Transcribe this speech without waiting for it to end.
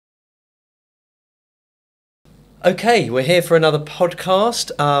Okay, we're here for another podcast.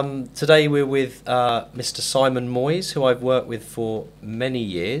 Today we're with Mr. Simon Moyes, who I've worked with for many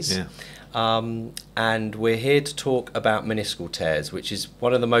years. Yeah. And we're here to talk about meniscal tears, which is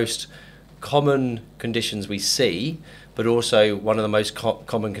one of the most common conditions we see, but also one of the most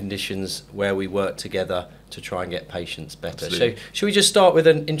common conditions where we work together to try and get patients better. Absolutely. So should we just start with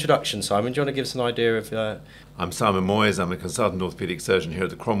an introduction, Simon? Do you want to give us an idea of... I'm Simon Moyes. I'm a consultant orthopaedic surgeon here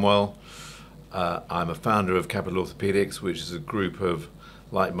at the Cromwell. I'm a founder of Capital Orthopaedics, which is a group of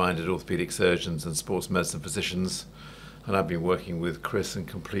like-minded orthopaedic surgeons and sports medicine physicians. And I've been working with Chris and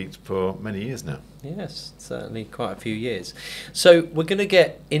Complete for many years now. Yes, certainly quite a few years. So we're going to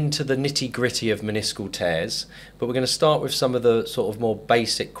get into the nitty-gritty of meniscal tears, but we're going to start with some of the sort of more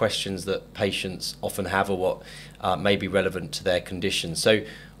basic questions that patients often have or what may be relevant to their condition. So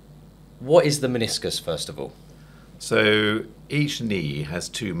what is the meniscus, first of all? So each knee has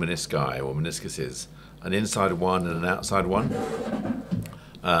two menisci or meniscuses, an inside one and an outside one.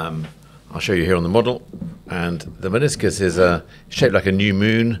 I'll show you here on the model. And the meniscus is shaped like a new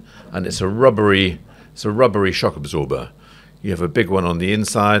moon, and it's a rubbery shock absorber. You have a big one on the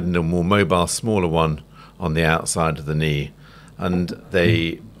inside and a more mobile, smaller one on the outside of the knee. And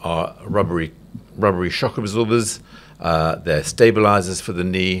they are rubbery shock absorbers. They're stabilizers for the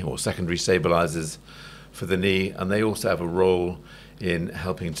knee, or secondary stabilizers for the knee, and they also have a role in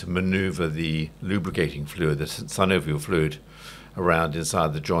helping to maneuver the lubricating fluid, the synovial fluid, around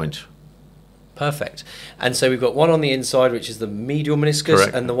inside the joint. Perfect. And so we've got one on the inside, which is the medial meniscus,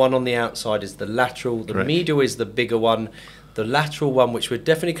 Correct. and the one on the outside is the lateral. The Correct. medial is the bigger one. The lateral one, which we're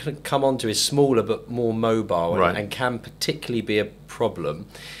definitely going to come on to, is smaller but more mobile, Right. and can particularly be a problem.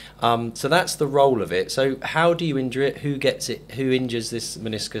 So that's the role of it. So how do you injure it? Who gets it? Who injures this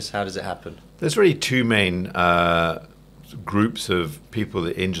meniscus? How does it happen? There's really two main groups of people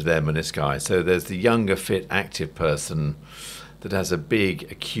that injure their menisci. So there's the younger, fit, active person that has a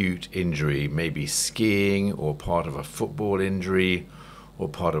big acute injury, maybe skiing or part of a football injury or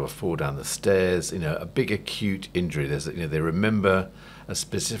part of a fall down the stairs, a big acute injury. They remember a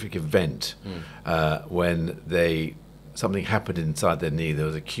specific event when something happened inside their knee. There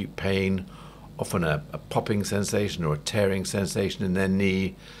was acute pain, often a popping sensation or a tearing sensation in their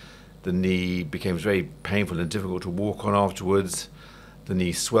knee. The knee becomes very painful and difficult to walk on afterwards. The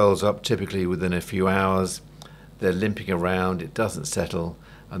knee swells up typically within a few hours. They're limping around, it doesn't settle,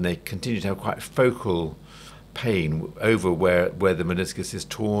 and they continue to have quite focal pain over where the meniscus is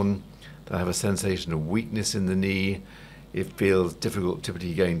torn. They have a sensation of weakness in the knee. It feels difficult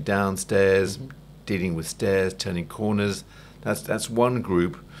typically going downstairs, dealing with stairs, turning corners. That's one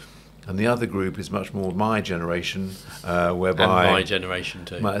group. And the other group is much more my generation, whereby... And my generation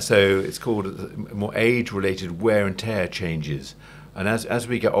too. So it's called more age-related wear and tear changes. And as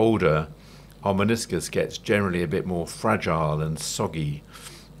we get older, our meniscus gets generally a bit more fragile and soggy,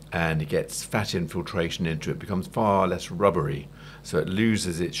 and it gets fat infiltration into it, becomes far less rubbery. So it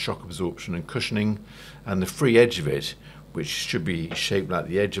loses its shock absorption and cushioning, and the free edge of it, which should be shaped like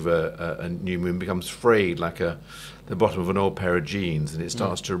the edge of a new moon, becomes frayed like the bottom of an old pair of jeans, and it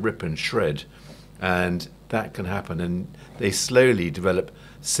starts to rip and shred. And that can happen, and they slowly develop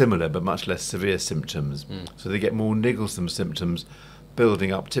similar but much less severe symptoms. So they get more nigglesome symptoms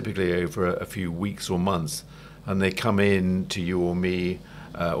building up typically over a few weeks or months, and they come in to you or me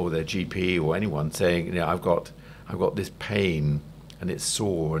or their GP or anyone saying, I've got this pain and it's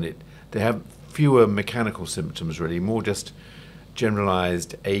sore, and they have fewer mechanical symptoms really, more just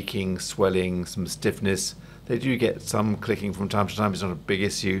generalized aching, swelling, some stiffness. They do get some clicking from time to time. It's not a big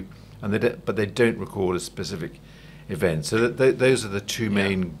issue, but they don't record a specific event. So those are the two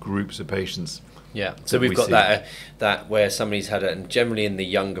main groups of patients. Yeah, so we've got that where somebody's had it, and generally in the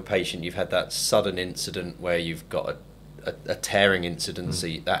younger patient, you've had that sudden incident where you've got a tearing incident, so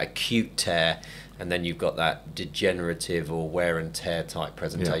that acute tear, and then you've got that degenerative or wear and tear type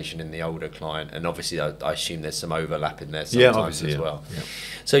presentation in the older client, and obviously I assume there's some overlap in there sometimes as well. Yeah.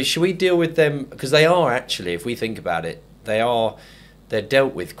 So should we deal with them, because they are actually, if we think about it, they're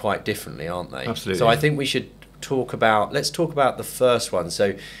dealt with quite differently, aren't they? Absolutely. So I think we should let's talk about the first one.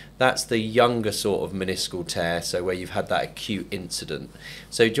 So that's the younger sort of meniscal tear, so where you've had that acute incident.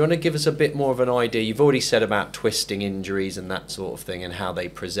 So do you want to give us a bit more of an idea? You've already said about twisting injuries and that sort of thing and how they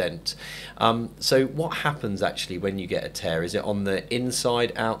present. So what happens actually when you get a tear? Is it on the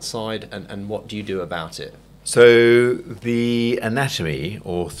inside, outside, and what do you do about it? So the anatomy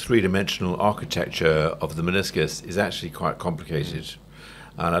or three-dimensional architecture of the meniscus is actually quite complicated.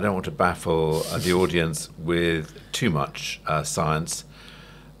 And I don't want to baffle the audience with too much science,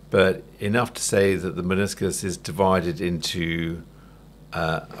 but enough to say that the meniscus is divided into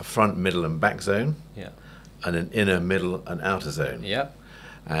a front, middle and back zone. Yeah. and an inner, middle, and outer zone. Yep.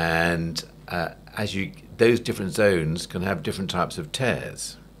 And those different zones can have different types of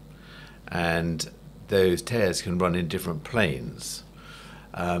tears, and those tears can run in different planes.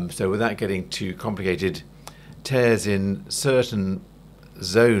 So without getting too complicated, tears in certain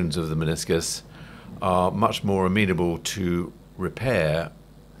zones of the meniscus are much more amenable to repair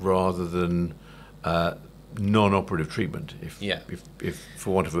rather than non-operative treatment, if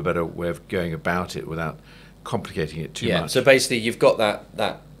for want of a better way of going about it without complicating it too much. So basically you've got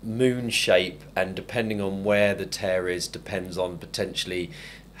that moon shape, and depending on where the tear is depends on potentially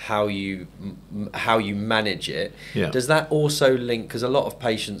how you manage it. Does that also link, because a lot of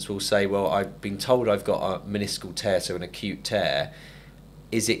patients will say, well, I've been told I've got a meniscal tear, so an acute tear,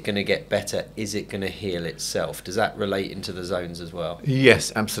 is it going to get better? Is it going to heal itself? Does that relate into the zones as well?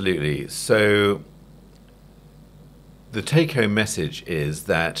 Yes, absolutely. So the take-home message is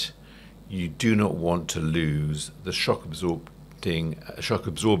that you do not want to lose the shock absorbing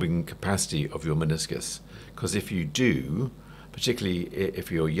capacity of your meniscus, because if you do, particularly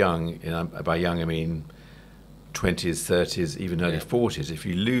if you're young, by young I mean 20s, 30s, even early 40s, if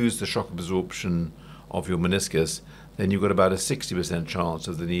you lose the shock absorption of your meniscus, then you've got about a 60% chance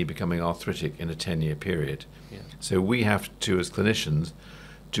of the knee becoming arthritic in a 10-year period. So we have to, as clinicians,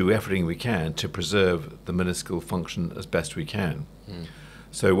 do everything we can to preserve the meniscal function as best we can.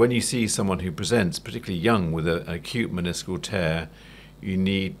 So when you see someone who presents particularly young with an acute meniscal tear, you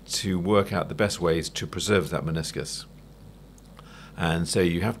need to work out the best ways to preserve that meniscus. And so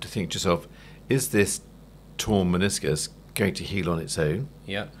you have to think to yourself, is this torn meniscus going to heal on its own?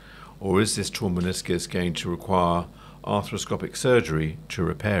 Or is this torn meniscus going to require arthroscopic surgery to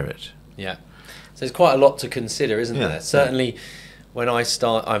repair it? So there's quite a lot to consider, isn't there? Certainly when I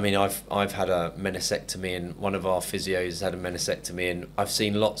start, I mean, I've had a meniscectomy, and one of our physios had a meniscectomy, and I've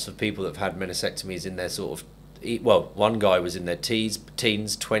seen lots of people that have had meniscectomies in their sort of, well, one guy was in their teens,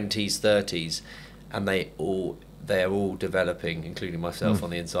 20s, 30s, and they're all developing, including myself on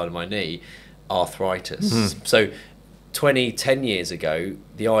the inside of my knee, arthritis. So 10 years ago,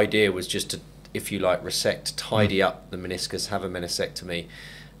 the idea was just to, if you like, resect, tidy up the meniscus, have a meniscectomy,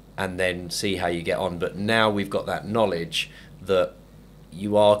 and then see how you get on. But now we've got that knowledge that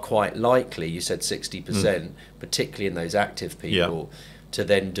you are quite likely, you said 60%, particularly in those active people, to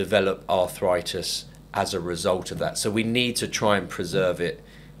then develop arthritis as a result of that. So we need to try and preserve it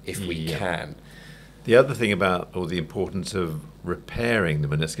if we can. The other thing about, or the importance of repairing the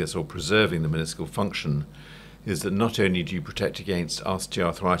meniscus or preserving the meniscal function, is that not only do you protect against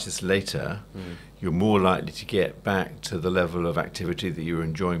osteoarthritis later, you're more likely to get back to the level of activity that you were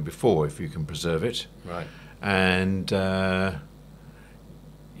enjoying before if you can preserve it. And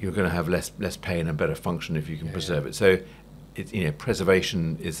you're going to have less pain and better function if you can preserve it. So,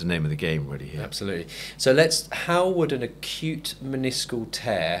 preservation is the name of the game, really. Here. Absolutely. So how would an acute meniscal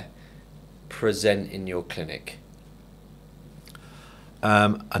tear present in your clinic?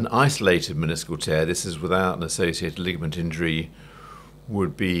 An isolated meniscal tear, this is without an associated ligament injury,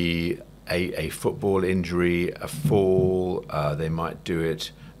 would be a football injury, a fall. They might do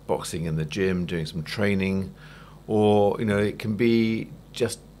it boxing in the gym, doing some training, or it can be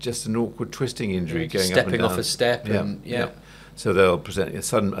just an awkward twisting injury, going up and down, stepping off a step. So they'll present a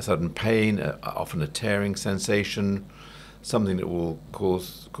sudden pain, often a tearing sensation, something that will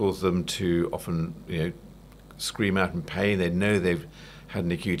cause them to often scream out in pain. They know they've had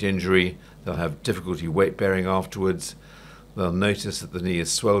an acute injury. They'll have difficulty weight bearing afterwards. They'll notice that the knee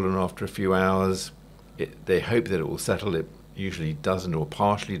is swollen after a few hours. They hope that it will settle. It usually doesn't, or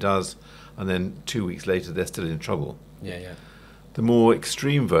partially does, and then 2 weeks later they're still in trouble. The more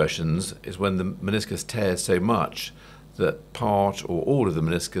extreme versions is when the meniscus tears so much that part or all of the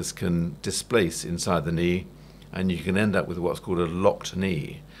meniscus can displace inside the knee, and you can end up with what's called a locked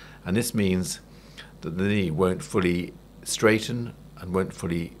knee. And this means that the knee won't fully straighten and won't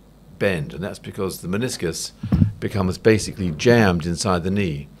fully bend, and that's because the meniscus becomes basically jammed inside the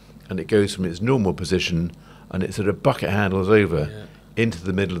knee, and it goes from its normal position and it sort of bucket handles over into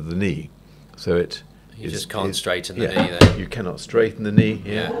the middle of the knee. So you just can't straighten the knee then. You cannot straighten the knee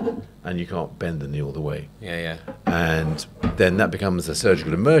and you can't bend the knee all the way. And then that becomes a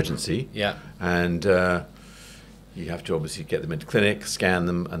surgical emergency. And you have to obviously get them into clinic, scan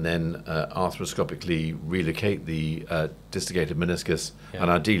them, and then arthroscopically relocate the dislocated meniscus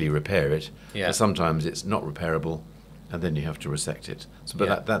and ideally repair it. But sometimes it's not repairable, and then you have to resect it. So,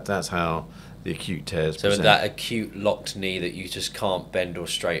 but that's how the acute tears present. So that acute locked knee that you just can't bend or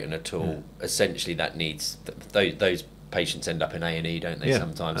straighten at all, essentially that needs, those patients end up in A&E, don't they,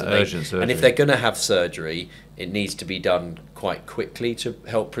 sometimes? Urgent surgery. And if they're going to have surgery, it needs to be done quite quickly to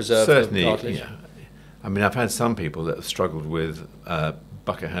help preserve Certainly, the cartilage? I mean, I've had some people that have struggled with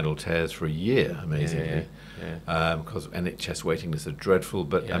bucket handle tears for a year, amazingly. Because NHS waiting lists are dreadful,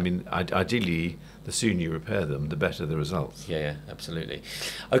 but I mean, ideally, the sooner you repair them, the better the results. Yeah, absolutely.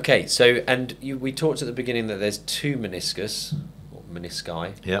 Okay, so we talked at the beginning that there's two meniscus, or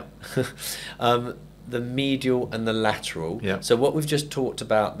menisci. Yeah. The medial and the lateral. Yeah. So what we've just talked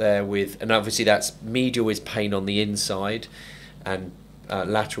about there and obviously that's medial is pain on the inside, and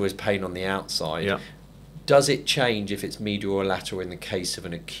lateral is pain on the outside. Yeah. Does it change if it's medial or lateral in the case of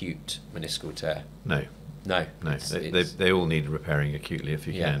an acute meniscal tear? No. No. They all need repairing acutely if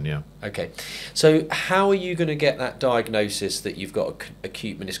you can, yeah. Okay. So how are you going to get that diagnosis that you've got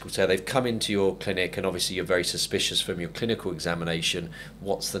acute meniscal tear? They've come into your clinic and obviously you're very suspicious from your clinical examination.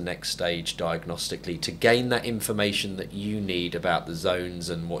 What's the next stage diagnostically to gain that information that you need about the zones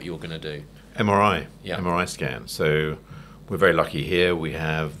and what you're going to do? MRI scan. So we're very lucky here. We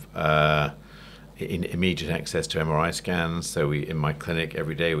have immediate access to MRI scans. So in my clinic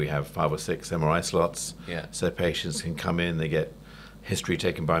every day we have 5 or 6 MRI slots. Yeah. So patients can come in, they get history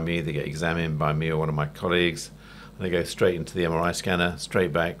taken by me, they get examined by me or one of my colleagues, and they go straight into the MRI scanner,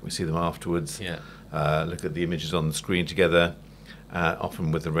 straight back. We see them afterwards. Yeah. Look at the images on the screen together,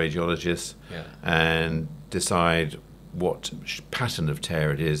 often with the radiologist, and decide what pattern of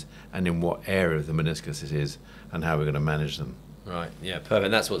tear it is and in what area of the meniscus it is and how we're going to manage them. Right, yeah, perfect.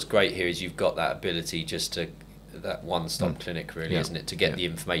 And that's what's great here is you've got that ability just to, that one-stop clinic really, isn't it, to get the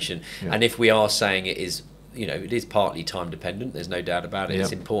information. Yeah. And if we are saying it is, it is partly time dependent, there's no doubt about it.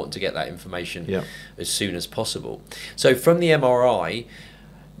 It's important to get that information as soon as possible. So from the MRI,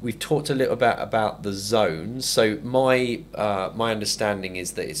 we've talked a little bit about the zones. So my understanding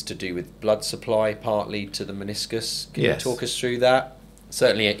is that it's to do with blood supply partly to the meniscus. Can you talk us through that?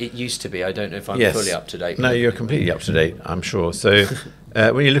 Certainly it used to be. I don't know if I'm fully up to date. No, you're completely up to date, I'm sure. So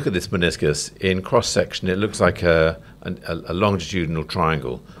when you look at this meniscus, in cross-section it looks like a longitudinal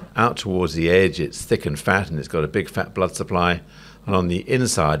triangle. Out towards the edge it's thick and fat and it's got a big fat blood supply, and on the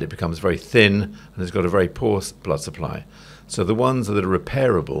inside it becomes very thin and it's got a very poor blood supply. So the ones that are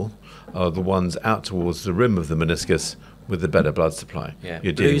repairable are the ones out towards the rim of the meniscus with the better blood supply. Yeah.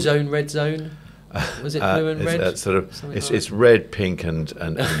 Blue zone, red zone? Was it blue and red? It's red, pink, and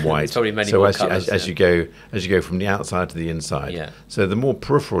white. It's probably many so more as colours, you go from the outside to the inside. Yeah. So the more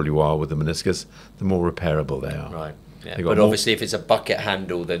peripheral you are with the meniscus, the more repairable they are. Right. Yeah. But obviously, if it's a bucket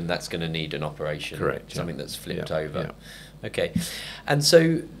handle, then that's going to need an operation. Correct. Something that's flipped over. Yeah. Okay. And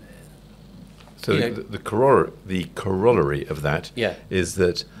so. So the corollary of that is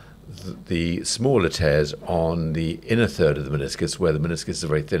that the smaller tears on the inner third of the meniscus, where the meniscus is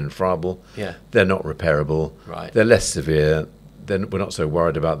very thin and friable, they're not repairable. Right. They're less severe. Then we're not so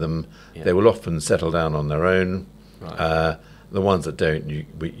worried about them. Yeah. They will often settle down on their own. Right. The ones that don't,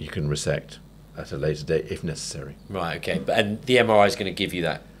 you can resect at a later date if necessary. Right. Okay. And the MRI is going to give you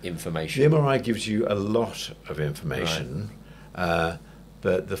that information. The MRI gives you a lot of information. Right.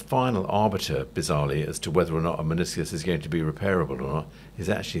 But the final arbiter, bizarrely, as to whether or not a meniscus is going to be repairable or not, is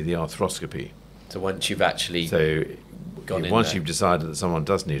actually the arthroscopy. So once you've actually once you've decided that someone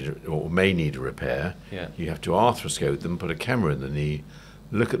does need or may need a repair, you have to arthroscope them, put a camera in the knee,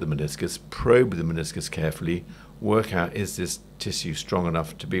 look at the meniscus, probe the meniscus carefully, work out is this tissue strong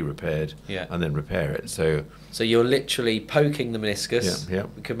enough to be repaired, and then repair it. So you're literally poking the meniscus.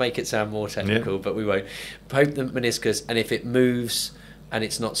 We could make it sound more technical, but we won't. Poke the meniscus, and if it moves and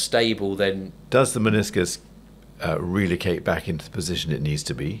it's not stable, then does the meniscus relocate back into the position it needs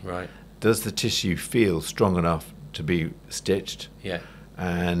to be? Right. Does the tissue feel strong enough to be stitched? Yeah.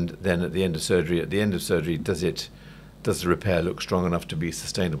 And then at the end of surgery, does the repair look strong enough to be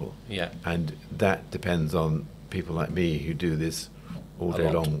sustainable? Yeah. And that depends on people like me who do this all day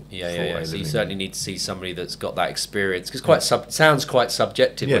long. Yeah. So you certainly need to see somebody that's got that experience, because sounds quite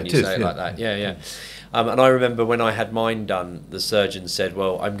subjective when you say it like that. Yeah. And I remember when I had mine done, the surgeon said,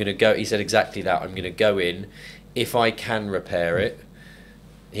 well, I'm going to go, he said exactly that, I'm going to go in, if I can repair it.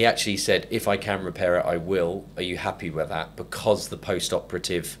 He actually said, if I can repair it, I will. Are you happy with that? Because the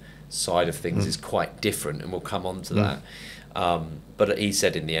post-operative side of things is quite different, and we'll come on to that. But he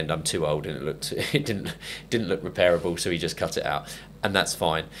said in the end, I'm too old, and it didn't look repairable, so he just cut it out, and that's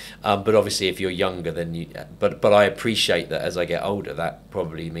fine. But obviously, if you're younger, then but I appreciate that as I get older, that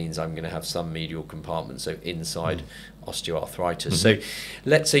probably means I'm going to have some medial compartment, so inside osteoarthritis. So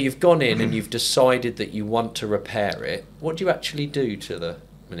let's say you've gone in and you've decided that you want to repair it. What do you actually do to the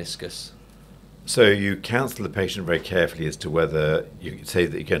meniscus? So you counsel the patient very carefully as to whether you say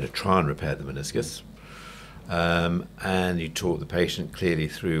that you're going to try and repair the meniscus. And you talk the patient clearly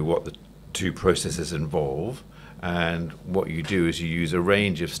through what the two processes involve, and what you do is you use a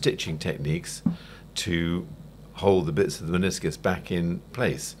range of stitching techniques to hold the bits of the meniscus back in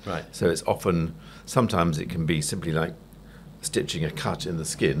place. Right. So it's often, sometimes it can be simply like stitching a cut in the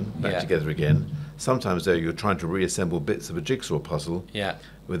skin back together again. Sometimes, though, you're trying to reassemble bits of a jigsaw puzzle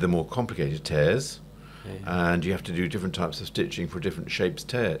with the more complicated tears, and you have to do different types of stitching for different shapes of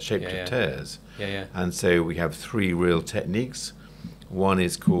tears. And so we have 3 real techniques. One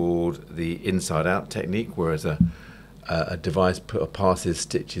is called the inside-out technique, whereas a device passes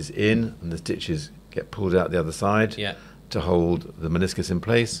stitches in, and the stitches get pulled out the other side to hold the meniscus in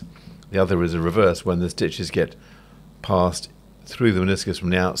place. The other is a reverse, when the stitches get passed through the meniscus from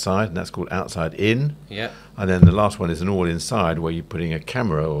the outside, and that's called outside in. And then the last one is an all inside, where you're putting a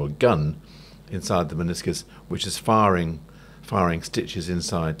camera or a gun inside the meniscus, which is firing stitches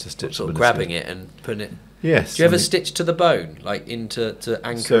inside to stitch the meniscus. Grabbing it and putting it. Yes. Do you ever stitch to the bone, like to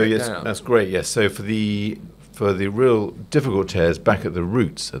anchor it down? That's great. Yes. So for the real difficult tears back at the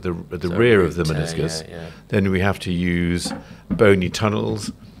roots, at the rear of the meniscus, then we have to use bony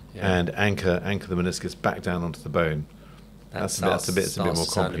tunnels and anchor the meniscus back down onto the bone. That's a bit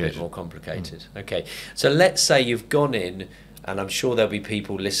more complicated. Okay, so let's say you've gone in, and I'm sure there'll be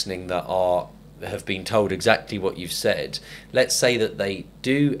people listening that have been told exactly what you've said. Let's say that they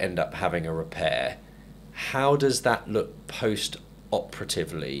do end up having a repair. How does that look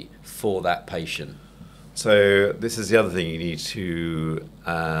post-operatively for that patient? So this is the other thing you need to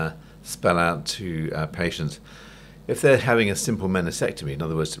spell out to patients. If they're having a simple meniscectomy, in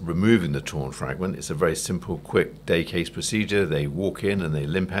other words, removing the torn fragment, it's a very simple, quick day case procedure. They walk in and they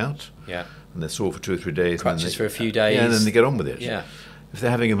limp out, and they're sore for 2 or 3 days. Crutches for a few days. And then they get on with it. If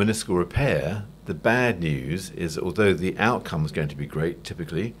they're having a meniscal repair, the bad news is, although the outcome is going to be great,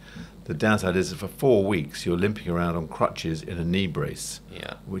 typically, the downside is that for 4 weeks you're limping around on crutches in a knee brace,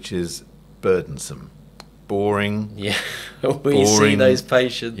 which is burdensome. Boring. We see those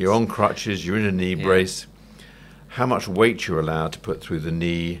patients. You're on crutches, you're in a knee brace. How much weight you're allowed to put through the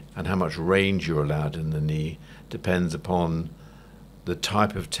knee and how much range you're allowed in the knee depends upon the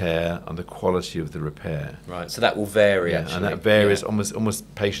type of tear and the quality of the repair. Right, so that will vary actually. And that varies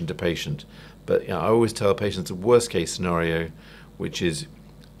almost patient to patient. But I always tell patients the worst case scenario, which is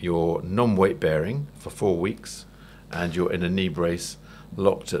you're non-weight bearing for 4 weeks and you're in a knee brace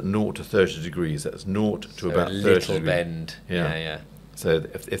locked at 0 to 30 degrees. That's 0 to about 30 degrees. A little bend. So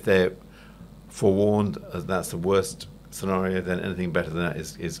if they're forewarned, that's the worst scenario, then anything better than that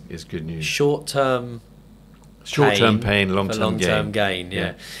is good news. Short-term pain, long-term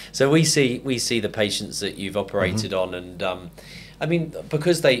gain. So we see the patients that you've operated on, and I mean,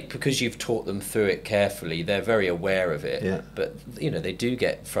 because you've taught them through it carefully, they're very aware of it. But they do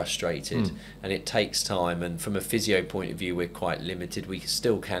get frustrated, and it takes time. And from a physio point of view, we're quite limited. We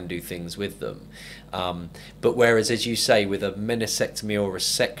still can do things with them, but whereas, as you say, with a meniscectomy or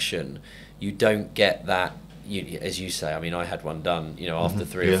resection, you don't get that. As you say, I mean, I had one done. After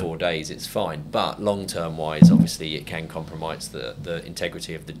 3 or 4 days, it's fine. But long-term wise, obviously, it can compromise the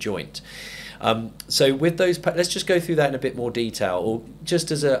integrity of the joint. So with those, let's just go through that in a bit more detail. Or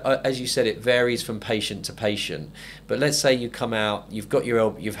just as you said, it varies from patient to patient. But let's say you come out, you've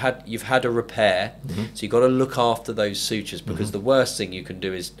had a repair, so you've got to look after those sutures, because the worst thing you can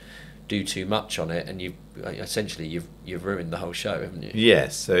do is do too much on it, and you've ruined the whole show, haven't you?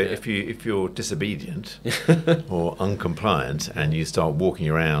 Yes. So if you're disobedient or uncompliant, and you start walking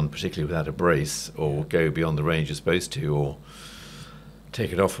around, particularly without a brace, or go beyond the range you're supposed to, or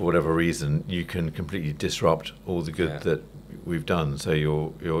take it off for whatever reason, you can completely disrupt all the good that we've done. So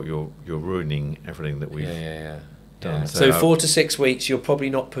you're ruining everything that we've done. So 4 to 6 weeks, you're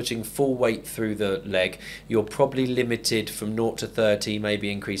probably not putting full weight through the leg. You're probably limited from 0 to 30,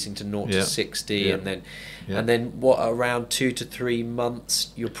 maybe increasing to 0 to 60, and then around 2 to 3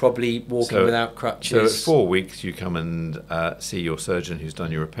 months, you're probably walking without crutches. So at 4 weeks, you come and see your surgeon who's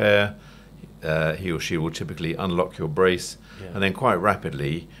done your repair. He or she will typically unlock your brace, and then quite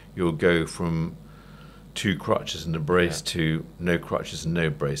rapidly you'll go from 2 crutches and a brace to no crutches and no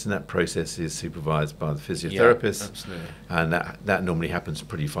brace, and that process is supervised by the physiotherapist, and that normally happens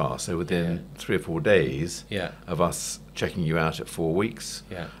pretty fast. So within 3 or 4 days of us checking you out at 4 weeks,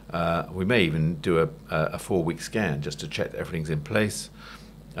 we may even do a 4-week scan just to check that everything's in place,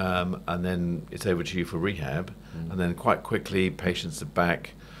 and then it's over to you for rehab, and then quite quickly patients are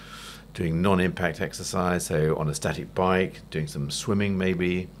back doing non-impact exercise, so on a static bike, doing some swimming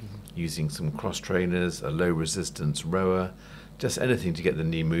maybe, using some cross trainers, a low resistance rower, just anything to get the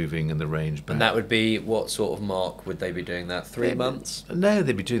knee moving and the range back. And that would be, what sort of mark would they be doing that? 3 months? No,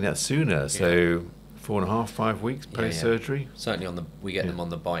 they'd be doing that sooner. So 4.5, 5 weeks post-surgery. Certainly we get them on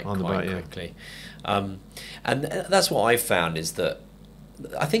the bike quite quickly. And that's what I've found, is that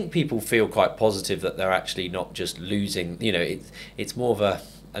I think people feel quite positive that they're actually not just losing. You know, it's more of a,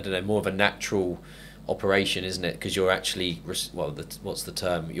 I don't know, more of a natural operation, isn't it? Because you're actually, well, what's the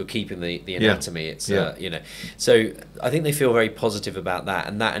term? You're keeping the anatomy. It's you know, so I think they feel very positive about that.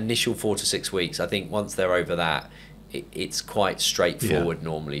 And that initial 4 to 6 weeks, I think once they're over that, it's quite straightforward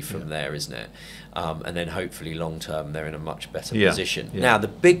normally from there, isn't it? And then hopefully long term they're in a much better position. Now the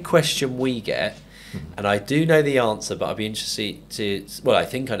big question we get, and I do know the answer, but I'd be interested to, well, I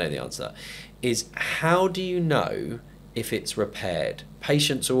think I know the answer, is how do you know if it's repaired?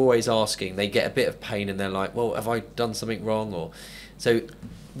 Patients are always asking, they get a bit of pain and they're like, well, have I done something wrong? Or so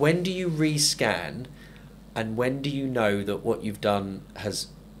when do you rescan, and when do you know that what you've done has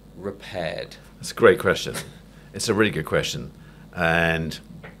repaired? That's a great question. It's a really good question. And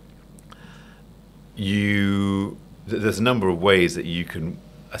there's a number of ways that you can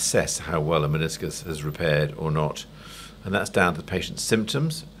assess how well a meniscus has repaired or not. And that's down to the patient's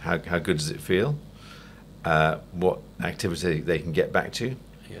symptoms. How good does it feel? What activity they can get back to.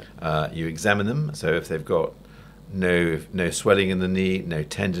 You examine them. So if they've got no swelling in the knee, no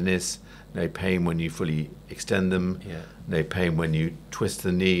tenderness, no pain when you fully extend them, no pain when you twist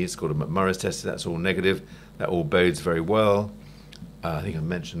the knee, it's called a McMurray's test, that's all negative. That all bodes very well. I think I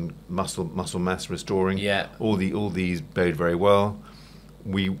mentioned muscle mass restoring. All these bode very well.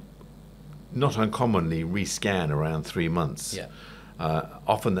 We not uncommonly rescan around 3 months.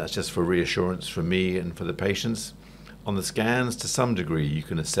 Often that's just for reassurance for me and for the patients. On the scans, to some degree, you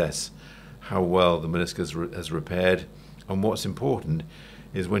can assess how well the meniscus has repaired. And what's important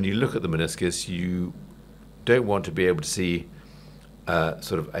is when you look at the meniscus, you don't want to be able to see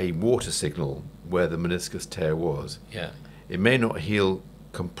sort of a water signal where the meniscus tear was. It may not heal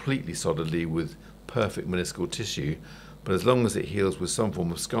completely solidly with perfect meniscal tissue, but as long as it heals with some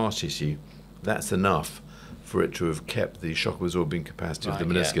form of scar tissue, that's enough for it to have kept the shock absorbing capacity of the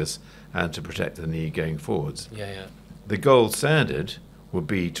meniscus and to protect the knee going forwards. The gold standard would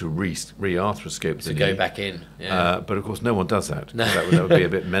be to re-arthroscope the knee. Go back in. But of course no one does that. No. That would be a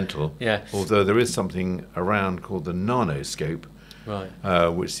bit mental. Although there is something around called the nanoscope,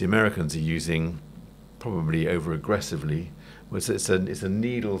 which the Americans are using probably over aggressively. It's a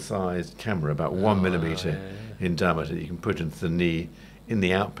needle-sized camera, about 1 millimeter in diameter, that you can put into the knee in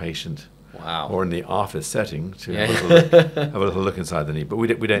the outpatient or in the office setting to have a little look inside the knee. But we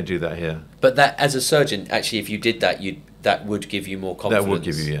don't do that here. But that, as a surgeon, actually, if you did that, that would give you more confidence. That would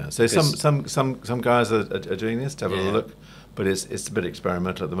give you, So some guys are doing this to have a little look, but it's a bit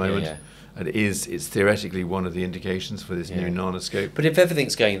experimental at the moment. And it's theoretically one of the indications for this new nanoscope. But if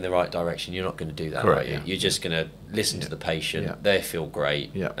everything's going in the right direction, you're not going to do that, Correct, are you? You're just going to listen to the patient, they feel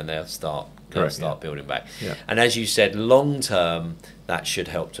great, and they'll start building back. And as you said, long term, that should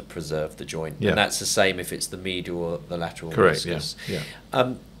help to preserve the joint. And that's the same if it's the medial or the lateral meniscus.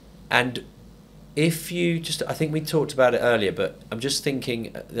 And if you I think we talked about it earlier, but I'm just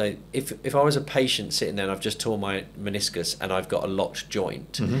thinking, if I was a patient sitting there and I've just torn my meniscus and I've got a locked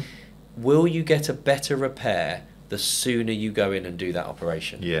joint, will you get a better repair the sooner you go in and do that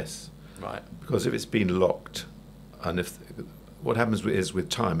operation? Yes. Right. Because if it's been locked, and what happens with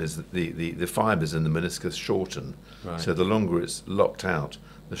time is that the fibres in the meniscus shorten. So the longer it's locked out,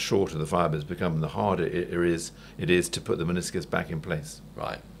 the shorter the fibres become, and the harder it is to put the meniscus back in place.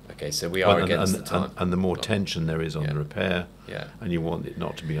 Right. Okay, so we are against the time. And the more tension there is on the repair, and you want it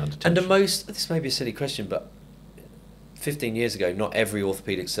not to be under tension. And this may be a silly question, but 15 years ago, not every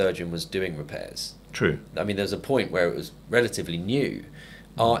orthopaedic surgeon was doing repairs. True. I mean, there's a point where it was relatively new.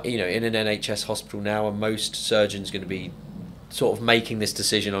 In an NHS hospital now, are most surgeons going to be sort of making this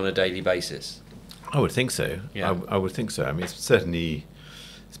decision on a daily basis? I would think so. I would think so. I mean,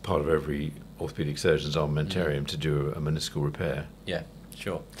 it's part of every orthopaedic surgeon's armamentarium to do a meniscal repair. Yeah,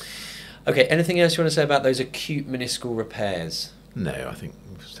 sure. Okay, anything else you want to say about those acute meniscal repairs? No, I think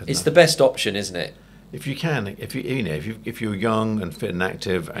it's the best option, isn't it? If you can, if you're young and fit and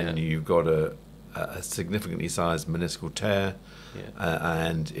active, and you've got a significantly sized meniscal tear,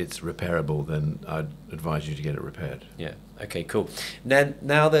 and it's repairable, then I'd advise you to get it repaired. Okay, cool.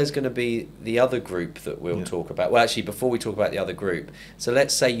 Now there's going to be the other group that we'll talk about. Well, actually, before we talk about the other group, so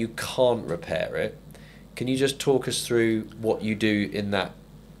let's say you can't repair it. Can you just talk us through what you do in that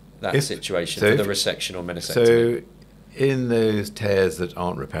situation for the resection or meniscectomy? So, in those tears that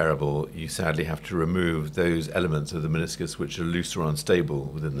aren't repairable, you sadly have to remove those elements of the meniscus which are loose or unstable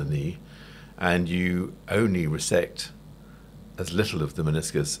within the knee, and you only resect as little of the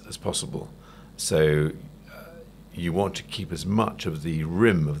meniscus as possible. So you want to keep as much of the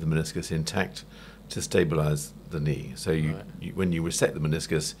rim of the meniscus intact to stabilize the knee. So when you resect the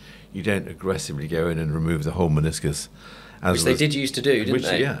meniscus, you don't aggressively go in and remove the whole meniscus Which they did used to do, didn't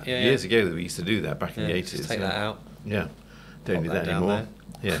they? Yeah, years ago we used to do that back in the 80s. Just take that out. Yeah, don't do Pop that that down anymore.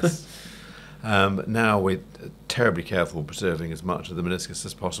 Yes. But now we're terribly careful preserving as much of the meniscus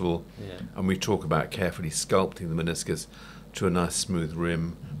as possible, and we talk about carefully sculpting the meniscus to a nice smooth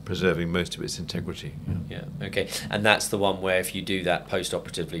rim, preserving most of its integrity. Yeah. Okay. And that's the one where if you do that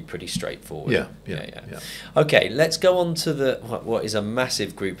post-operatively, pretty straightforward. Yeah. Okay. Let's go on to the what is a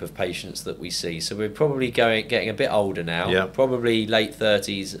massive group of patients that we see. So we're probably getting a bit older now. Yeah. Probably late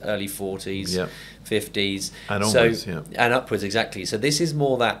 30s, early 40s. Yeah. 50s and onwards, and upwards, exactly. So this is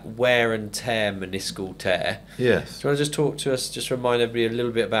more that wear and tear meniscal tear. Yes. Do you want to just talk to us, just remind everybody a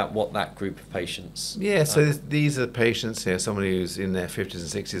little bit about what that group of patients? Yeah. So these are patients, someone who's in their 50s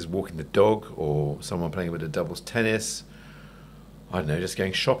and 60s walking the dog, or someone playing a bit of doubles tennis. I don't know, just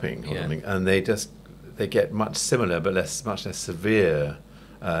going shopping or something, and they get much similar but much less severe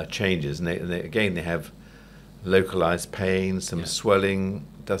changes, and they have localized pain, some swelling,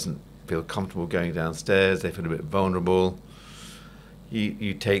 doesn't feel comfortable going downstairs, they feel a bit vulnerable.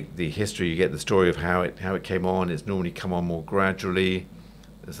 You take the history, you get the story of how it came on. It's normally come on more gradually.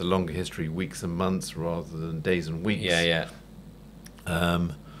 There's a longer history, weeks and months rather than days and weeks. So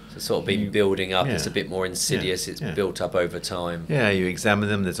it's sort of been building up. It's a bit more insidious. It's built up over time. You examine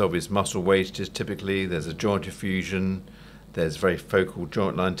them. There's obvious muscle wastage typically. There's a joint effusion. There's very focal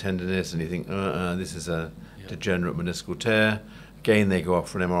joint line tenderness, and you think, this is a degenerate meniscal tear. Again, they go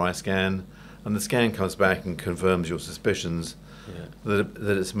off for an MRI scan, and the scan comes back and confirms your suspicions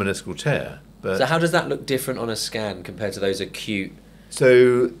that it's a meniscal tear. But so how does that look different on a scan compared to those acute?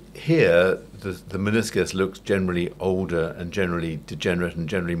 So here, the meniscus looks generally older and generally degenerate and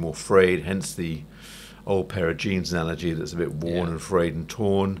generally more frayed, hence the old pair of jeans analogy that's a bit worn and frayed and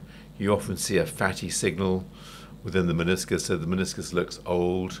torn. You often see a fatty signal within the meniscus, so the meniscus looks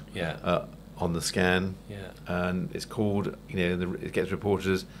old on the scan, and it's called, it gets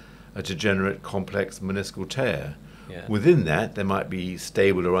reported as a degenerate complex meniscal tear. Within that, there might be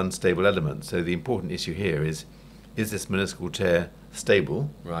stable or unstable elements. So the important issue here is this meniscal tear stable?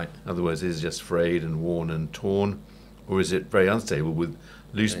 Right. In other words, is it just frayed and worn and torn, or is it very unstable with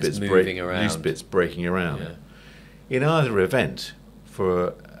loose bits breaking around? In either event,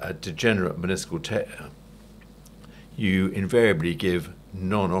 for a degenerate meniscal tear, you invariably give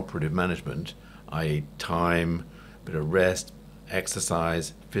non-operative management, i.e. time, a bit of rest,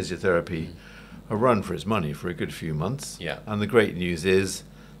 exercise, physiotherapy, a run for its money for a good few months. And the great news is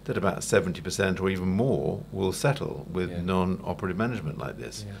that about 70% or even more will settle with non-operative management like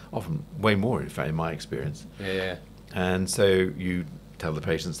this. Often way more, in fact, in my experience. And so you tell the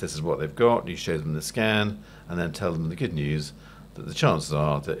patients this is what they've got, you show them the scan, and then tell them the good news that the chances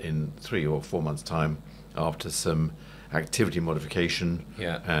are that in 3 or 4 months' time, after some activity modification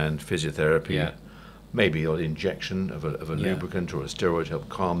and physiotherapy, maybe an injection of a lubricant or a steroid to help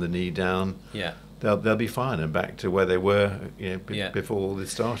calm the knee down, they'll be fine and back to where they were before all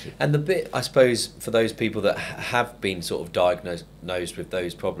this started. And the bit, I suppose, for those people that have been sort of diagnosed with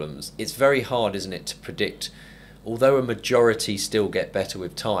those problems, it's very hard, isn't it, to predict. Although a majority still get better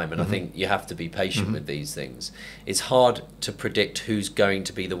with time, and I think you have to be patient with these things, it's hard to predict who's going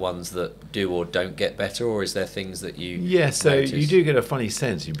to be the ones that do or don't get better, or is there things that you so notice? You do get a funny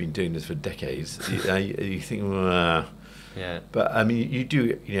sense. You've been doing this for decades. You think, but I mean,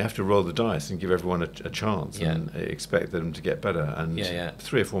 you have to roll the dice and give everyone a chance and expect them to get better, and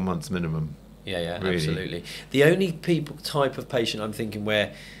 3 or 4 months minimum. Really. Absolutely. The only type of patient I'm thinking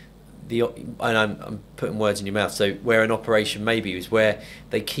where and I'm putting words in your mouth, so where an operation maybe is where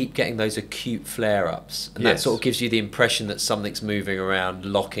they keep getting those acute flare-ups, and that sort of gives you the impression that something's moving around,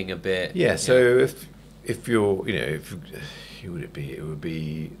 locking a bit. So if you're, who would it be? It would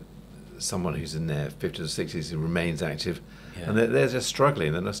be someone who's in their 50s or 60s who remains active, and they're just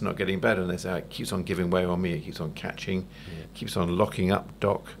struggling, they're just not getting better, and they say, it keeps on giving way on me, it keeps on catching, keeps on locking up,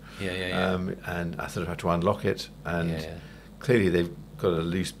 doc, and I sort of have to unlock it, and clearly they've got a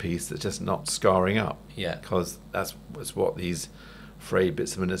loose piece that's just not scarring up, because that's what these frayed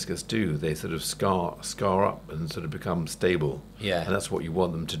bits of meniscus do. They sort of scar up and sort of become stable, and that's what you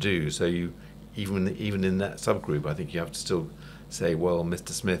want them to do. So you even in that subgroup, I think you have to still say, well, Mr.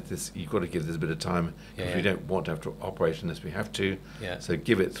 Smith, you've got to give this a bit of time, because we don't want to have to operate unless we have to, so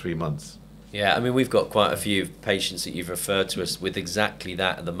give it 3 months. I mean, we've got quite a few patients that you've referred to us with exactly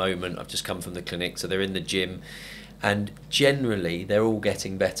that at the moment. I've just come from the clinic, so they're in the gym, and generally they're all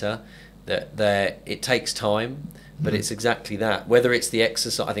getting better. It takes time, but it's exactly that. Whether it's the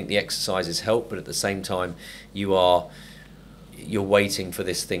exercise, I think the exercises help, but at the same time you're waiting for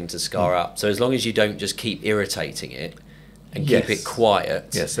this thing to scar up. So as long as you don't just keep irritating it and keep it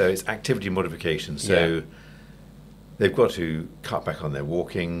quiet. So it's activity modification. So they've got to cut back on their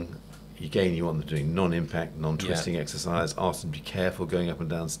walking. Again, you want them doing non-impact, non-twisting exercise. Ask them to be careful going up and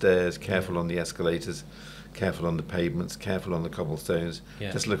down stairs, careful on the escalators, careful on the pavements, careful on the cobblestones.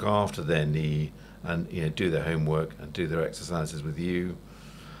 Just look after their knee, and do their homework and do their exercises with you.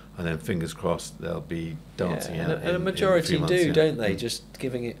 And then fingers crossed they'll be dancing out. And a majority do, don't they? Just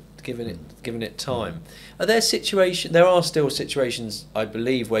giving it time. Are there There are still situations, I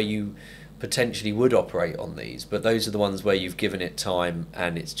believe, where you potentially would operate on these, but those are the ones where you've given it time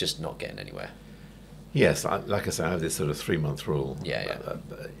and it's just not getting anywhere. Yes, like I say, I have this sort of 3-month rule.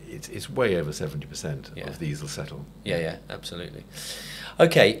 It's way over 70% of these will settle. Yeah, absolutely.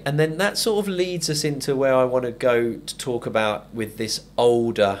 Okay, and then that sort of leads us into where I want to go to talk about with this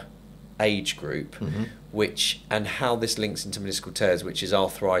older age group, and how this links into meniscal tears, which is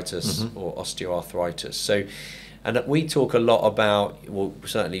arthritis or osteoarthritis. So, and we talk a lot about, well,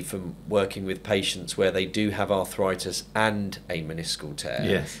 certainly from working with patients where they do have arthritis and a meniscal tear.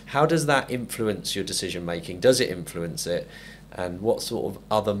 Yes. How does that influence your decision making? Does it influence it? And what sort of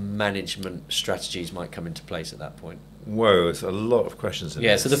other management strategies might come into place at that point? Whoa, it's a lot of questions in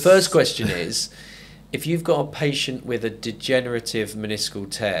this. So the first question is, if you've got a patient with a degenerative meniscal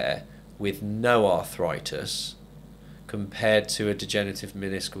tear with no arthritis compared to a degenerative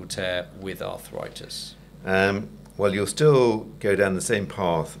meniscal tear with arthritis? Well, you'll still go down the same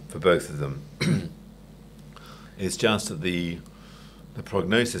path for both of them. It's just that the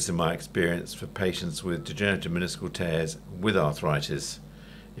prognosis, in my experience, for patients with degenerative meniscal tears with arthritis,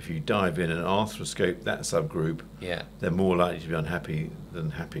 if you dive in and arthroscope that subgroup, they're more likely to be unhappy than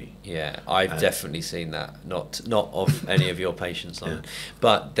happy. Yeah, I've definitely seen that. Not of any of your patients, Simon,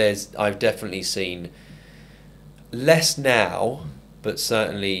 but I've definitely seen less now, but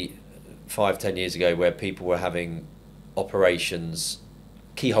certainly 5-10 years ago, where people were having operations,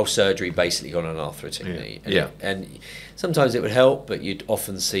 keyhole surgery, basically on an arthritic knee. And sometimes it would help, but you'd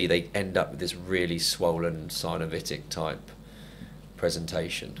often see they end up with this really swollen synovitic type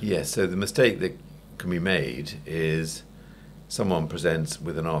presentation. So the mistake that can be made is someone presents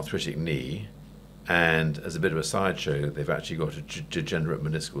with an arthritic knee, and as a bit of a sideshow, they've actually got a degenerate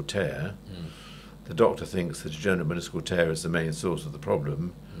meniscal tear. The doctor thinks the degenerate meniscal tear is the main source of the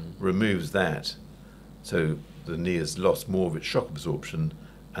problem, removes that, so the knee has lost more of its shock absorption,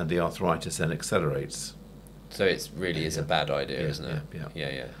 and the arthritis then accelerates. So it really is a bad idea, isn't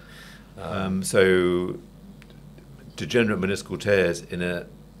it? So degenerate meniscal tears in a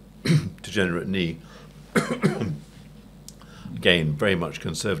degenerate knee, again, very much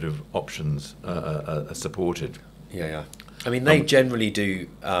conservative options are supported. I mean, they generally do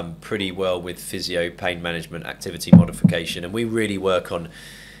pretty well with physio, pain management, activity modification, and we really work on,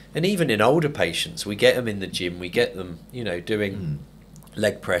 and even in older patients, we get them in the gym, we get them, doing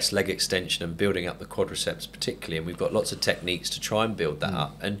leg press, leg extension, and building up the quadriceps particularly, and we've got lots of techniques to try and build that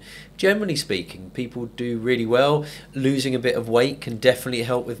up. And generally speaking, people do really well. Losing a bit of weight can definitely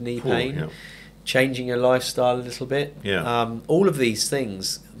help with knee pain. Changing your lifestyle a little bit. All of these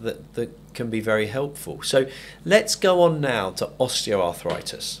things that can be very helpful. So let's go on now to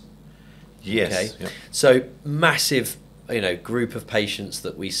osteoarthritis. So massive, group of patients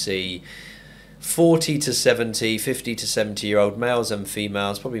that we see, 40 to 70, 50 to 70-year-old males and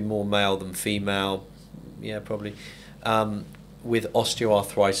females, probably more male than female, probably, with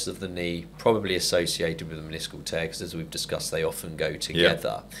osteoarthritis of the knee, probably associated with a meniscal tear, because as we've discussed, they often go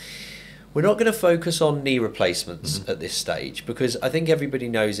together. We're not going to focus on knee replacements at this stage, because I think everybody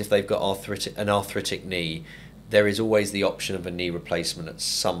knows if they've got an arthritic knee, there is always the option of a knee replacement at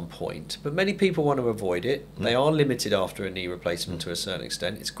some point. But many people want to avoid it. They are limited after a knee replacement to a certain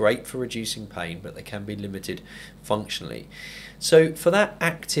extent. It's great for reducing pain, but they can be limited functionally. So for that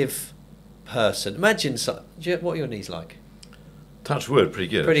active person, imagine, what are your knees like? Touch wood, pretty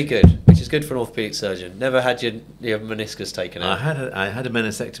good. Pretty good, which is good for an orthopaedic surgeon. Never had your meniscus taken out? I had a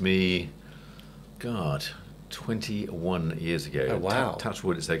meniscectomy, 21 years ago. Oh, wow. Touch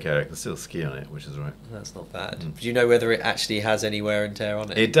wood, it's okay. I can still ski on it, which is right. That's not bad. Do you know whether it actually has any wear and tear on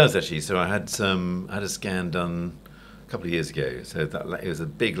it? It does, actually. So I had a scan done a couple of years ago. So it was a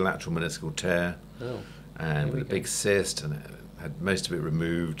big lateral meniscal tear, and with a big cyst, and had most of it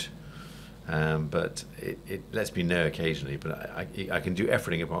removed. But it lets me know occasionally. But I can do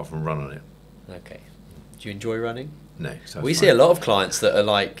everything apart from run on it. Okay. Do you enjoy running? No. We see a lot of clients that are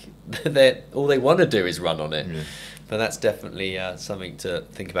like, all they want to do is run on it. But that's definitely something to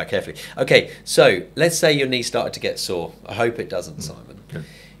think about carefully. Okay, so let's say your knee started to get sore. I hope it doesn't, Simon.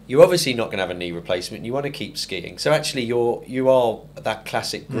 You're obviously not going to have a knee replacement. You want to keep skiing. So actually you are that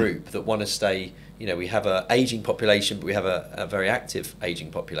classic group that want to stay, we have an ageing population, but we have a very active ageing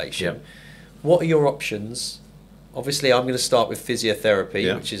population. What are your options obviously I'm going to start with physiotherapy,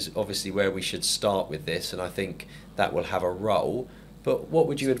 Yeah. which is obviously where we should start with this, and I think that will have a role. But what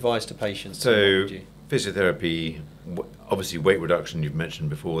would you advise to patients? So physiotherapy, obviously weight reduction you've mentioned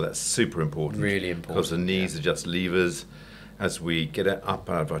before, that's super important. Really important. Because the knees are just levers. As we get up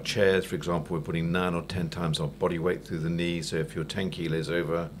out of our chairs, for example, we're putting 9 or 10 times our body weight through the knee. So if you're 10 kilos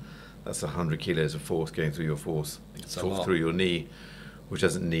over, that's 100 kilos of force going through through your knee, which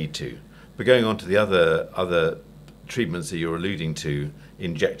doesn't need to. But going on to the other treatments that you're alluding to,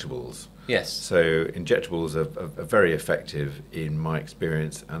 injectables. Yes. So injectables are very effective in my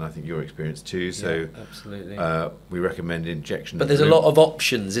experience, and I think your experience too. So yeah, absolutely. We recommend injection. But there's a lot of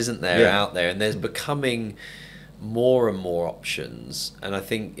options, isn't there, Yeah. out there, and there's becoming more and more options. And I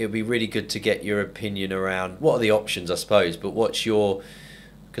think it would be really good to get your opinion around what are the options, I suppose. But what's your?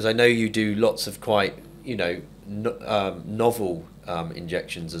 Because I know you do lots of quite, novel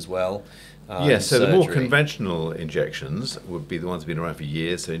injections as well. Yes, so the more surgery. conventional injections would be the ones that have been around for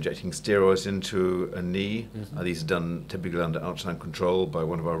years. So injecting steroids into a knee. These are done typically under ultrasound control by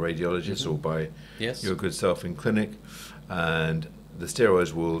one of our radiologists or by Yes. your good self in clinic. And the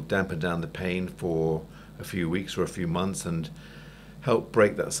steroids will dampen down the pain for a few weeks or a few months and help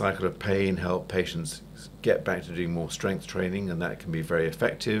break that cycle of pain, help patients get back to doing more strength training, and that can be very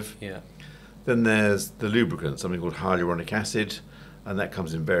effective. Yeah. Then there's the lubricant, something called hyaluronic acid, and that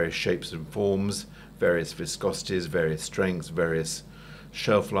comes in various shapes and forms, various viscosities, various strengths, various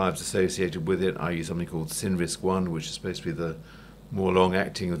shelf lives associated with it. I use something called Synvisc 1, which is supposed to be the more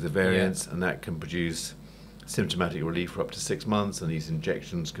long-acting of the variants, and that can produce symptomatic relief for up to 6 months, and these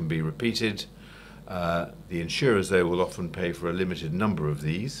injections can be repeated. The insurers, though, will often pay for a limited number of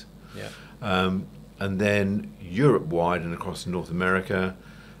these. Yeah. And then Europe-wide and across North America,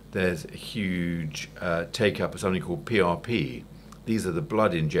 there's a huge take-up of something called PRP. These are the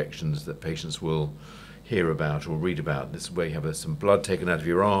blood injections that patients will hear about or read about. This is where you have some blood taken out of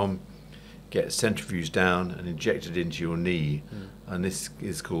your arm, get centrifuged down and injected into your knee. And this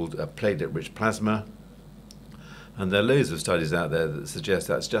is called a platelet-rich plasma. And there are loads of studies out there that suggest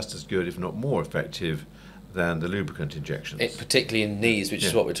that's just as good, if not more effective, than the lubricant injections. Particularly in knees, which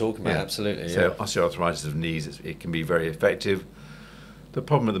is what we're talking about, Yeah. absolutely. So Yeah. osteoarthritis of knees, it can be very effective. The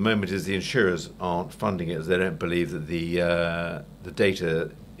problem at the moment is the insurers aren't funding it, as they don't believe that the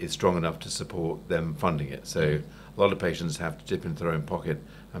data is strong enough to support them funding it. So a lot of patients have to dip into their own pocket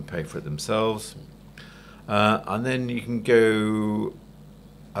and pay for it themselves. And then you can go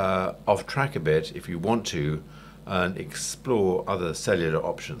off track a bit if you want to and explore other cellular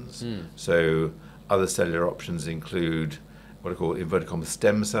options. So other cellular options include what are called inverted commas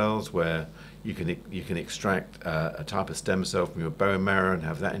stem cells, where you can extract a type of stem cell from your bone marrow and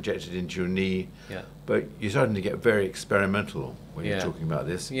have that injected into your knee. Yeah. But you're starting to get very experimental when you're Yeah. talking about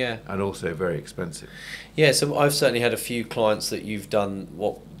this, Yeah. and also very expensive. Yeah, so I've certainly had a few clients that you've done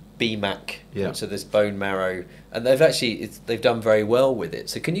BMAC, Yeah. so this bone marrow, and they've done very well with it.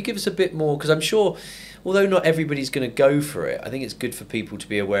 So can you give us a bit more, because I'm sure, although not everybody's going to go for it, I think it's good for people to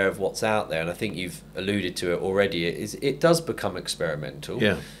be aware of what's out there, and I think you've alluded to it already. It does become experimental.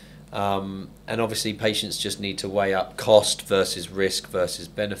 Yeah. And obviously patients just need to weigh up cost versus risk versus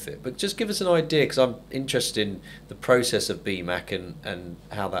benefit. But just give us an idea, because I'm interested in the process of BMAC and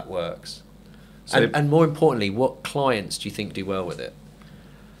how that works. So- And more importantly, what clients do you think do well with it?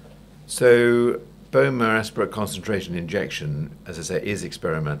 So bone marrow aspirate concentration injection, as I say, is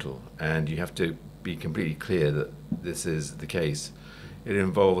experimental, and you have to be completely clear that this is the case. It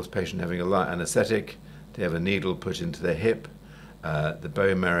involves patient having a light anaesthetic. They have a needle put into their hip. The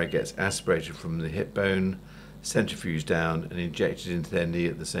bone marrow gets aspirated from the hip bone, centrifuged down, and injected into their knee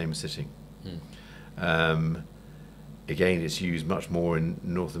at the same sitting. Again, it's used much more in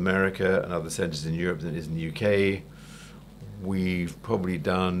North America and other centres in Europe than it is in the UK. We've probably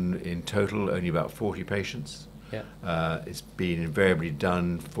done in total only about 40 patients. Yeah. It's been invariably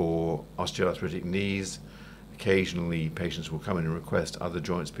done for osteoarthritic knees. Occasionally, patients will come in and request other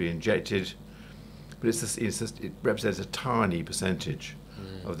joints be injected, but it represents a tiny percentage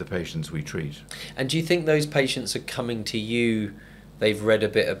of the patients we treat. And do you think those patients are coming to you, they've read a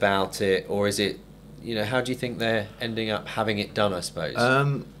bit about it, or is it, how do you think they're ending up having it done, I suppose?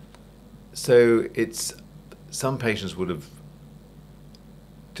 So some patients would have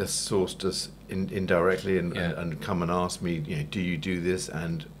just sourced us indirectly and come and ask me, do you do this,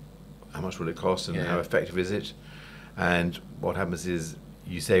 and how much will it cost, and how effective is it? And what happens is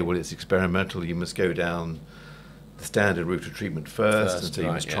you say, well, it's experimental, you must go down the standard route of treatment first, and so you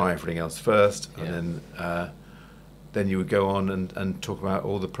must try everything else first, and then you would go on and talk about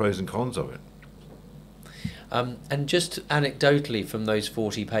all the pros and cons of it. And just anecdotally from those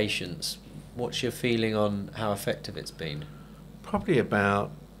 40 patients, what's your feeling on how effective it's been? Probably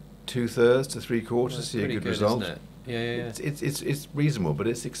about 2/3 to 3/4 to see a good result. Isn't it? Yeah. It's reasonable, but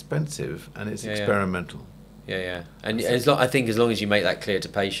it's expensive and it's experimental. Yeah. And I think as long as you make that clear to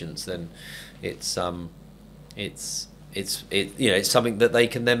patients, then it's something that they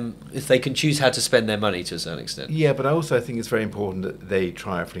can then, if they can choose how to spend their money to a certain extent. Yeah, but I also think it's very important that they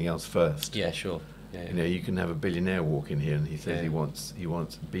try everything else first. Yeah, sure. Yeah. You know, you can have a billionaire walk in here and he says he wants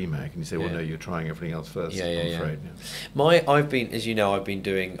BMAC, and you say, well, no, you're trying everything else first. I'm afraid. Yeah. I've been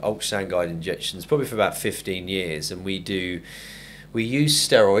doing ultrasound guide injections probably for about 15 years, and we use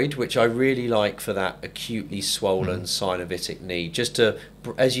steroid, which I really like for that acutely swollen synovitic knee, just to,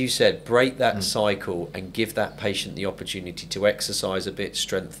 as you said, break that cycle and give that patient the opportunity to exercise a bit,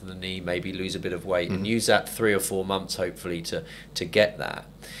 strengthen the knee, maybe lose a bit of weight, and use that 3 or 4 months hopefully to get that.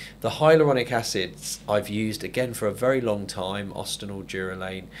 The hyaluronic acids I've used again for a very long time, Ostenal,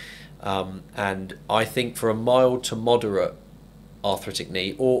 Durolane, and I think for a mild to moderate arthritic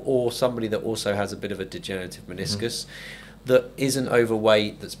knee, or somebody that also has a bit of a degenerative meniscus, that isn't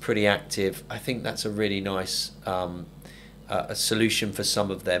overweight, that's pretty active, I think that's a really nice a solution for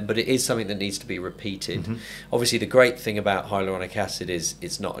some of them, but it is something that needs to be repeated. Obviously, the great thing about hyaluronic acid is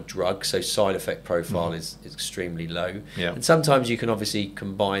it's not a drug, so side effect profile is extremely low. Yeah. And sometimes you can obviously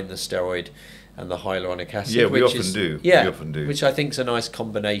combine the steroid and the hyaluronic acid. Yeah, we often do. Yeah, we often do. Which I think is a nice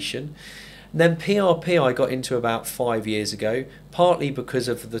combination. And then PRP I got into about 5 years ago, partly because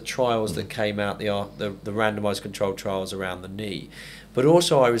of the trials that came out, the randomised controlled trials around the knee. But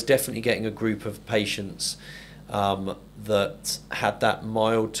also I was definitely getting a group of patients that had that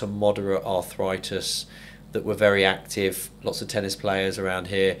mild to moderate arthritis, that were very active, lots of tennis players around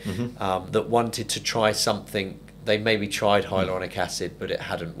here, that wanted to try something. They maybe tried hyaluronic acid, but it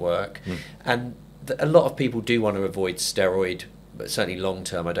hadn't worked. And a lot of people do want to avoid steroid, but certainly long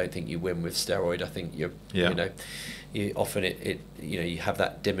term, I don't think you win with steroid. I think you often you have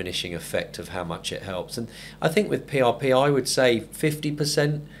that diminishing effect of how much it helps. And I think with PRP, I would say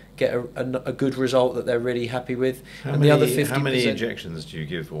 50% get a good result that they're really happy with. How and many, the other 50%, how many injections do you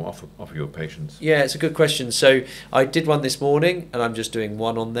give or offer your patients? Yeah, it's a good question. So I did one this morning, and I'm just doing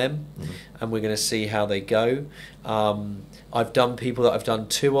one on them, and we're going to see how they go. I've done people that I've done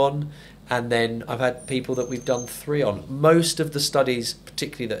 2 on, and then I've had people that we've done 3 on. Most of the studies,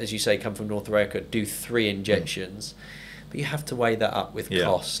 particularly that, as you say, come from North America, do 3 injections. But you have to weigh that up with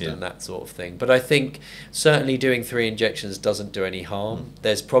cost and that sort of thing. But I think certainly doing 3 injections doesn't do any harm.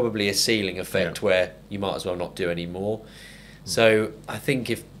 There's probably a ceiling effect where you might as well not do any more. So I think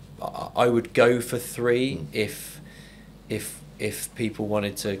if I would go for 3 if people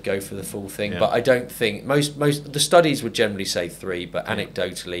wanted to go for the full thing. But I don't think most the studies would generally say 3, but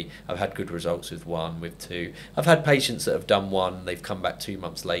anecdotally I've had good results with 1, with 2. I've had patients that have done 1, they've come back 2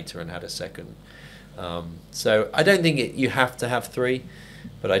 months later and had a second. So I don't think you have to have 3,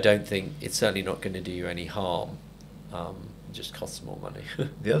 but I don't think it's certainly not going to do you any harm. It just costs more money.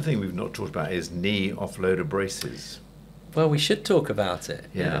 The other thing we've not talked about is knee offloader braces. Well, we should talk about it.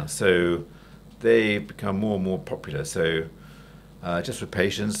 Yeah. So they become more and more popular. So just for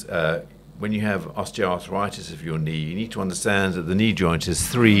patients, when you have osteoarthritis of your knee, you need to understand that the knee joint is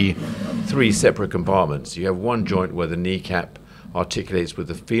three separate compartments. You have one joint where the kneecap articulates with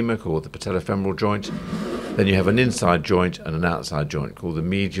the femur, called the patellofemoral joint. Then you have an inside joint and an outside joint called the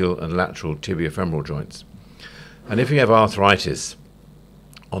medial and lateral tibiofemoral joints. And if you have arthritis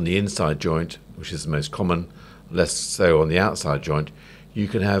on the inside joint, which is the most common, less so on the outside joint, you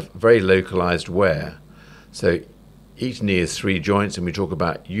can have very localized wear. So each knee is 3 joints, and we talk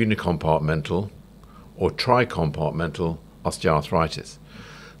about unicompartmental or tricompartmental osteoarthritis.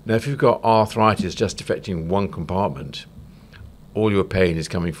 Now, if you've got arthritis just affecting one compartment, all your pain is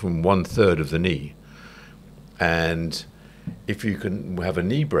coming from 1/3 of the knee. And if you can have a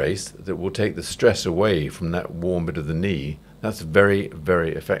knee brace that will take the stress away from that warm bit of the knee, that's very,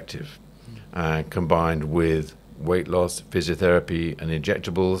 very effective. Combined with weight loss, physiotherapy and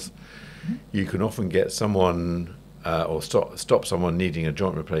injectables, you can often get someone or stop someone needing a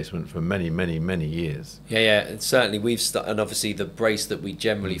joint replacement for many, many, many years. Yeah, and certainly and obviously the brace that we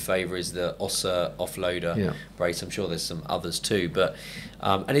generally favour is the OSSA offloader brace. I'm sure there's some others too, but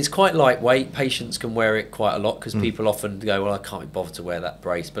and it's quite lightweight. Patients can wear it quite a lot because people often go, well, I can't be bothered to wear that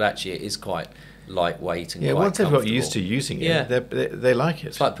brace, but actually it is quite lightweight and quite once they've got comfortable. used to using it, they like it.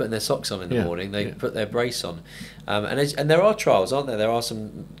 It's like putting their socks on in the morning. They put their brace on, and there are trials, aren't there? There are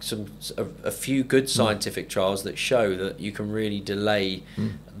a few good scientific trials that show that you can really delay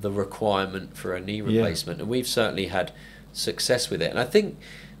the requirement for a knee replacement, and we've certainly had success with it. And I think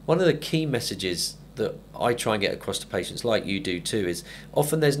one of the key messages that I try and get across to patients, like you do too, is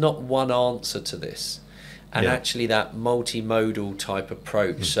often there's not one answer to this. And actually that multimodal type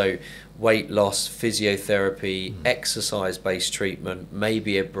approach, so weight loss, physiotherapy, exercise-based treatment,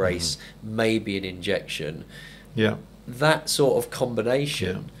 maybe a brace, maybe an injection, that sort of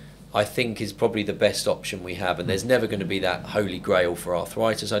combination, I think, is probably the best option we have. And there's never going to be that holy grail for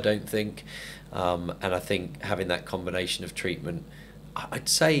arthritis, I don't think. And I think having that combination of treatment, I'd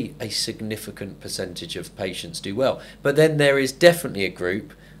say a significant percentage of patients do well. But then there is definitely a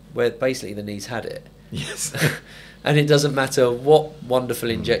group where basically the knee's had it. Yes. And it doesn't matter what wonderful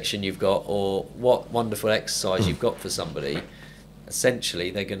injection you've got or what wonderful exercise you've got for somebody, essentially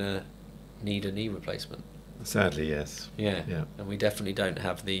they're going to need a knee replacement. Sadly, yes. Yeah. And we definitely don't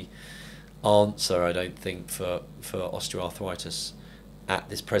have the answer, I don't think, for osteoarthritis at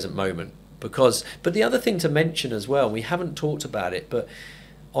this present moment. But the other thing to mention as well, we haven't talked about it, but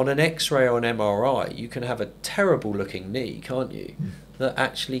on an X-ray or an MRI, you can have a terrible looking knee, can't you, that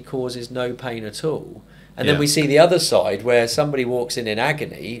actually causes no pain at all. And then we see the other side where somebody walks in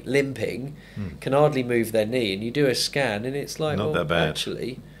agony, limping, can hardly move their knee, and you do a scan and it's like, not that bad.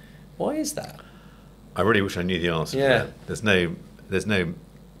 Actually, why is that? I really wish I knew the answer to that.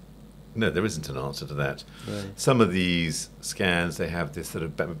 There isn't an answer to that. No. Some of these scans, they have this sort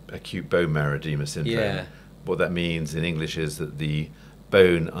of acute bone marrow edema syndrome. Yeah. What that means in English is that the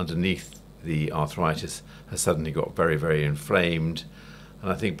bone underneath the arthritis has suddenly got very, very inflamed.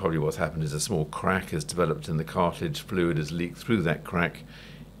 And I think probably what's happened is a small crack has developed in the cartilage, fluid has leaked through that crack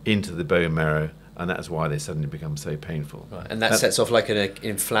into the bone marrow, and that's why they suddenly become so painful. Right. And that sets off like an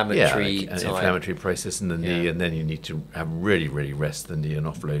inflammatory an inflammatory process in the knee, and then you need to really, really rest the knee and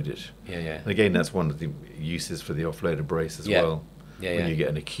offload it. And again, that's one of the uses for the offloader brace as well, when you get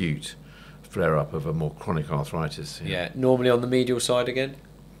an acute flare-up of a more chronic arthritis. Normally on the medial side again?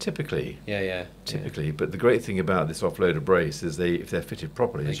 Typically. Typically. But the great thing about this offloader brace is if they're fitted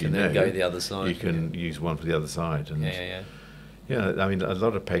properly, as you know, then go the other side. You can use one for the other side. And I mean, a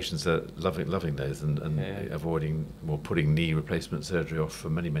lot of patients are loving those and avoiding or putting knee replacement surgery off for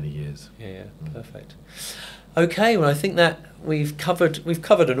many, many years. Perfect. Okay, well, I think that we've covered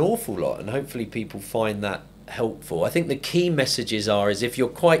an awful lot, and hopefully people find that helpful. I think the key messages is if you're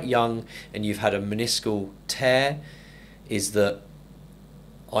quite young and you've had a meniscal tear, is that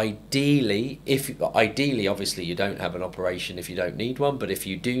ideally, obviously you don't have an operation if you don't need one, but if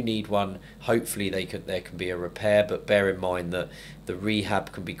you do need one, hopefully there can be a repair. But bear in mind that the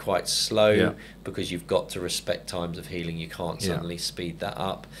rehab can be quite slow because you've got to respect times of healing. You can't suddenly speed that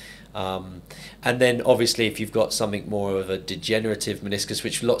up. And then obviously if you've got something more of a degenerative meniscus,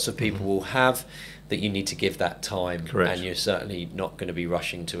 which lots of people will have, that you need to give that time. Correct. And you're certainly not going to be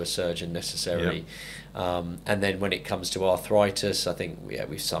rushing to a surgeon necessarily. And then when it comes to arthritis, I think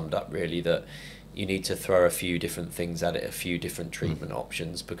we've summed up really that you need to throw a few different things at it, a few different treatment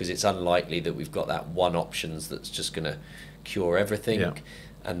options, because it's unlikely that we've got that one option that's just going to cure everything,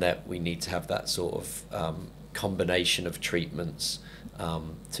 and that we need to have that sort of combination of treatments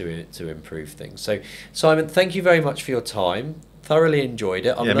to improve things. So Simon, thank you very much for your time. Thoroughly enjoyed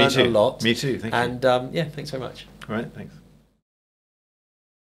it. I've learned a lot. Me too. Thank you. And thanks very much. All right, thanks.